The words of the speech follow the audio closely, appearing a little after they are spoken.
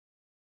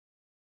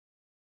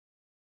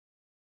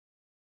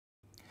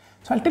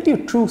So I'll tell you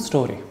a true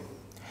story.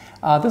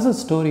 This is a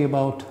story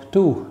about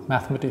two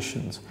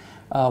mathematicians.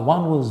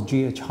 One was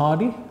G.H.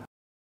 Hardy,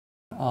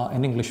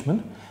 an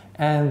Englishman,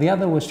 and the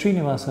other was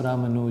Srinivasa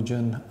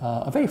Ramanujan,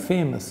 a very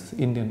famous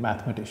Indian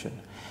mathematician.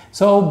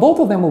 So both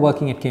of them were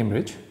working at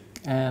Cambridge,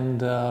 and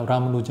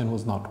Ramanujan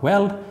was not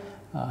well.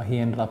 He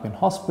ended up in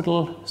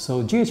hospital.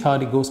 So G.H.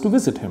 Hardy goes to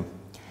visit him,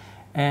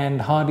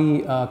 and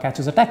Hardy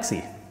catches a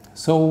taxi.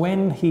 So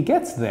when he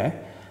gets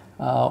there,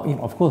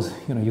 of course,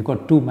 you've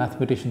got two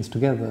mathematicians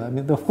together. I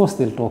mean, of course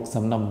they'll talk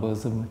some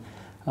numbers, and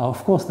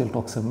of course they'll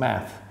talk some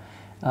math.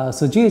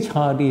 So G.H.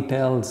 Hardy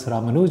tells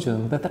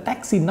Ramanujan that the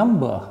taxi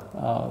number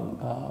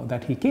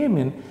that he came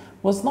in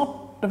was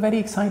not a very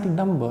exciting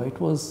number. It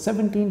was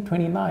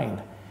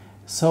 1729.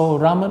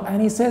 So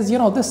and he says,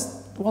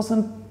 this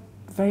wasn't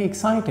very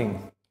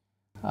exciting.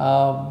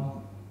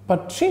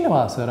 But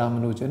Srinivasa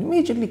Ramanujan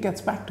immediately gets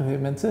back to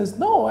him and says,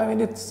 no, I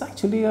mean, it's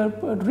actually a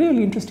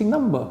really interesting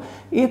number.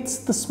 It's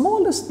the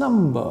smallest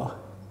number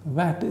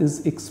that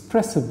is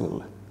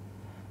expressible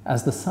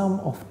as the sum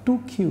of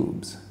two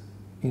cubes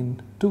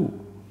in two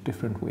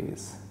different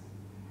ways.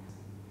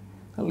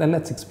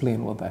 Let's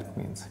explain what that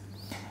means.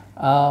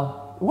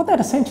 What that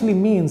essentially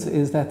means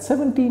is that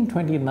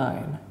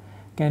 1729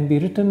 can be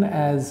written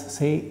as,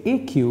 say, a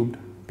cubed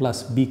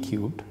plus b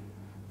cubed,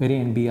 where a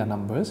and b are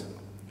numbers.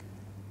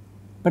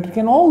 But it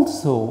can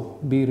also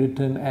be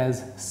written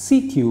as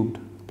c cubed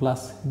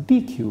plus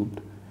d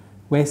cubed,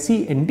 where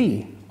c and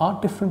d are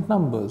different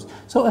numbers.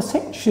 So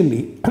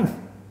essentially,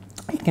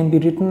 it can be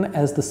written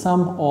as the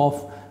sum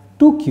of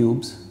two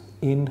cubes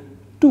in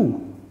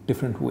two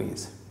different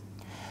ways.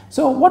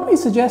 So what we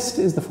suggest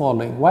is the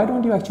following. Why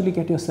don't you actually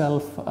get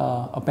yourself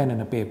a pen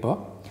and a paper,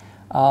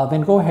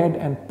 then go ahead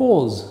and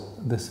pause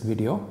this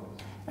video,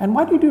 and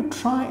why don't you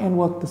try and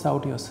work this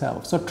out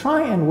yourself. So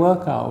try and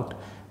work out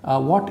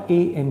what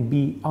a and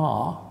b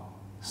are,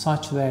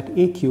 such that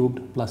a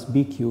cubed plus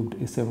b cubed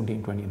is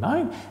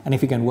 1729, and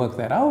if you can work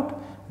that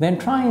out, then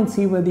try and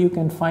see whether you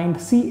can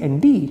find c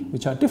and d,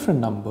 which are different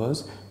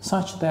numbers,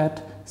 such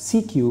that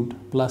c cubed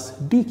plus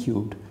d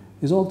cubed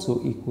is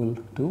also equal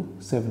to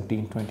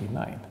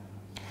 1729.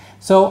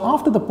 So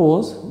after the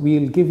pause,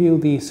 we'll give you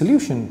the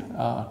solution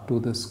to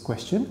this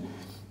question,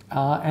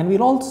 and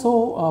we'll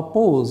also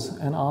pose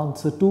and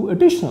answer two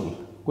additional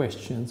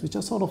questions which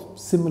are sort of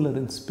similar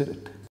in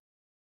spirit.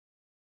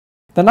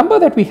 The number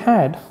that we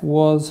had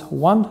was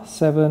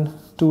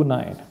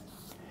 1729,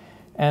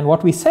 and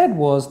what we said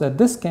was that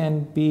this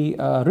can be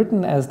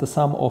written as the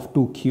sum of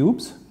two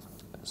cubes,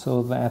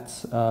 so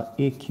that's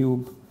a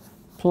cubed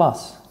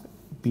plus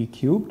b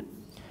cubed,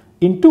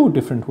 in two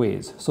different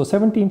ways. So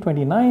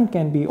 1729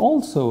 can be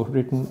also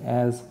written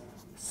as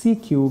c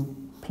cubed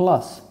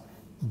plus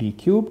d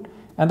cubed,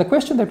 and the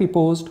question that we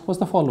posed was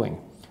the following: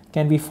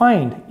 can we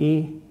find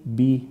a,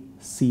 b,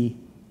 c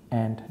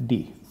and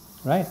d?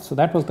 Right, so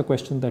that was the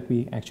question that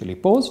we actually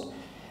posed,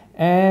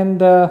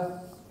 and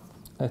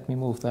let me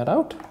move that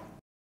out.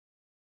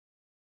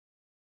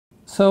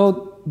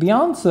 So the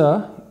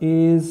answer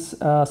is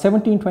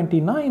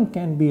 1729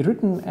 can be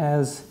written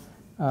as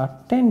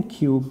 10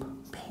 cubed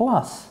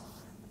plus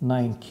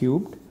 9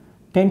 cubed.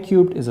 10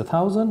 cubed is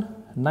 1000,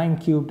 9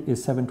 cubed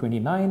is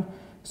 729,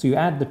 so you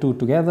add the two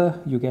together,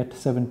 you get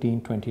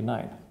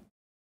 1729.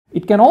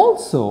 It can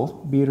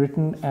also be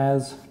written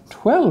as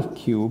 12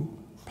 cubed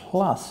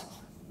plus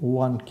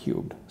 1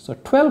 cubed. So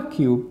 12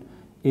 cubed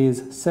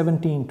is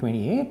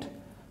 1728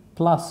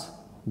 plus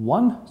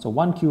 1, so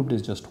 1 cubed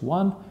is just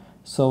 1.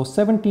 So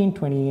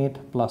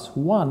 1728 plus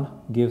 1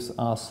 gives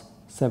us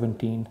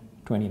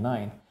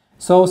 1729.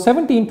 So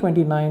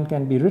 1729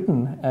 can be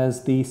written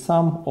as the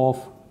sum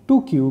of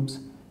two cubes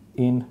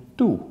in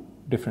two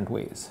different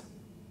ways.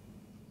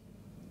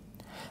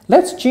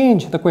 Let's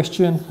change the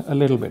question a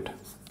little bit.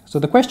 So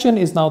the question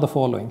is now the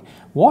following: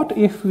 what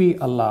if we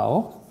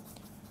allow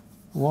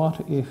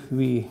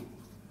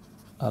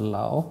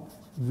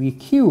the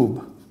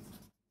cube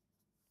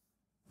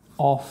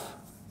of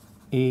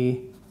a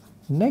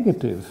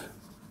negative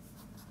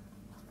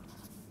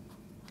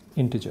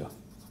integer?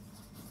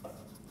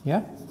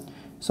 Yeah.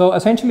 So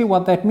essentially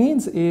what that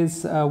means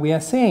is we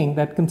are saying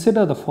that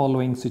consider the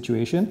following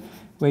situation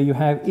where you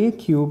have a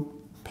cubed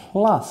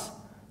plus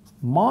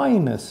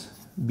minus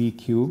b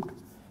cubed,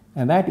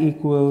 and that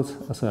equals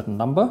a certain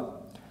number,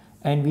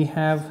 and we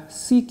have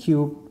c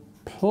cubed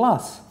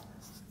plus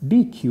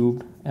d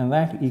cubed, and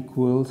that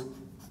equals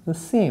the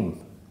same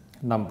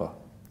number.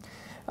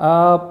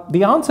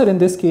 The answer in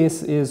this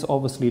case is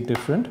obviously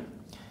different.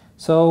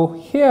 So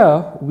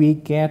here we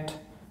get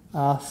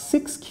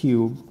 6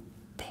 cubed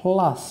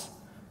plus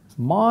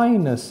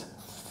minus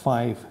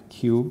 5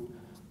 cubed,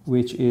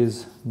 which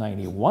is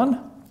 91,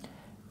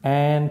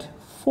 and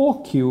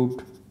 4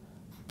 cubed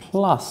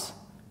plus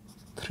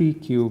 3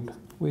 cubed,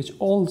 which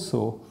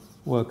also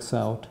works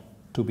out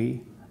to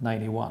be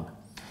 91.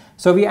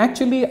 So we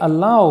actually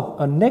allow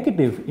a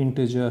negative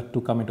integer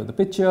to come into the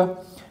picture,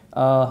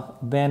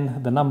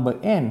 then the number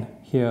n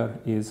here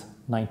is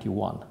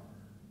 91.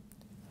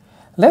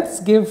 Let's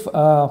give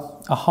a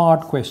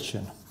hard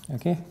question.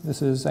 Okay,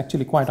 this is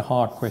actually quite a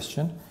hard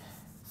question.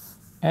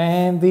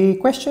 And the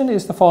question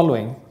is the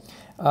following,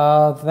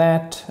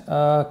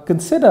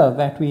 consider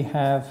that we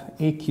have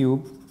a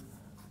cube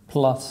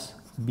plus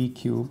b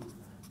cube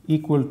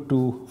equal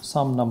to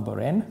some number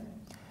n,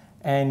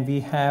 and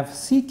we have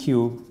c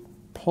cubed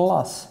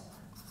plus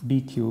d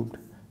cubed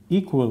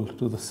equal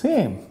to the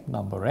same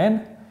number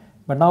n,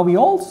 but now we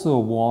also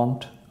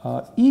want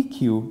e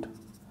cubed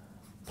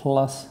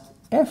plus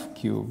f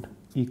cubed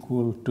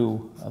equal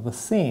to the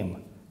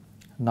same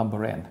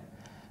number n.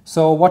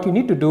 So what you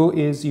need to do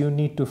is you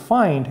need to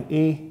find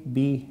a,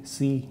 b,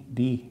 c,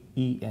 d,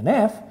 e, and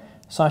f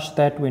such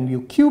that when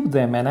you cube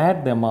them and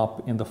add them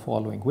up in the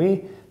following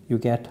way, you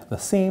get the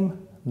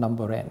same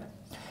number n.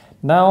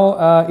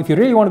 Now, if you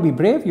really want to be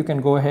brave, you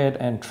can go ahead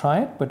and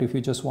try it, but if you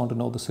just want to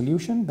know the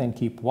solution, then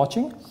keep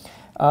watching.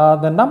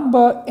 The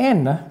number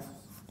n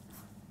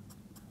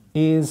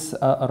is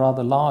a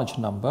rather large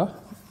number.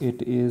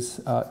 It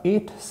is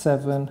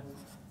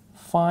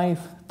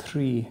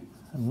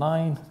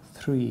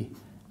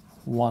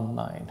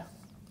 87539319.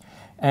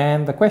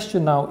 And the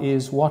question now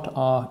is, what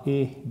are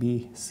a,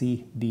 b,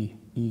 c, d,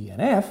 e,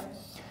 and f?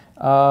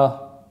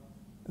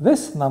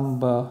 This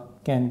number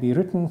can be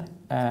written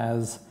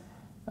as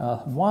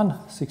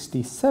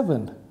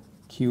 167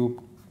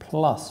 cube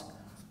plus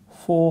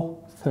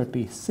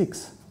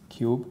 436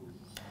 cube.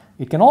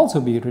 It can also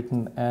be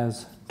written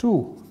as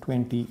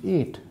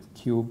 228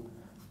 cube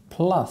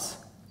plus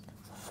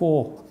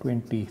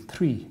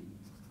 423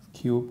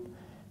 cube.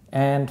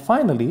 And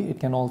finally,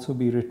 it can also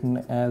be written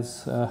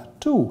as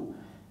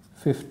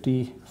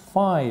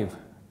 255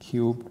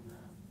 cubed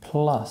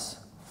plus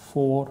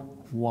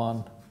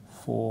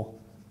 414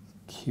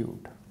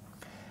 cubed.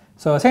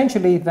 So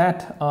essentially,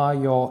 that are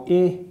your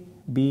A,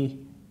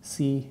 B,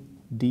 C,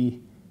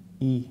 D,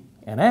 E,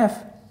 and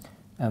F,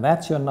 and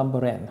that's your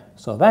number n.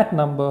 So that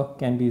number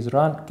can be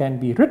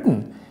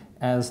written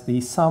as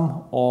the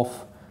sum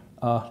of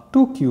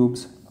two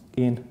cubes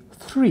in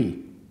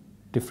three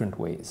different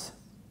ways.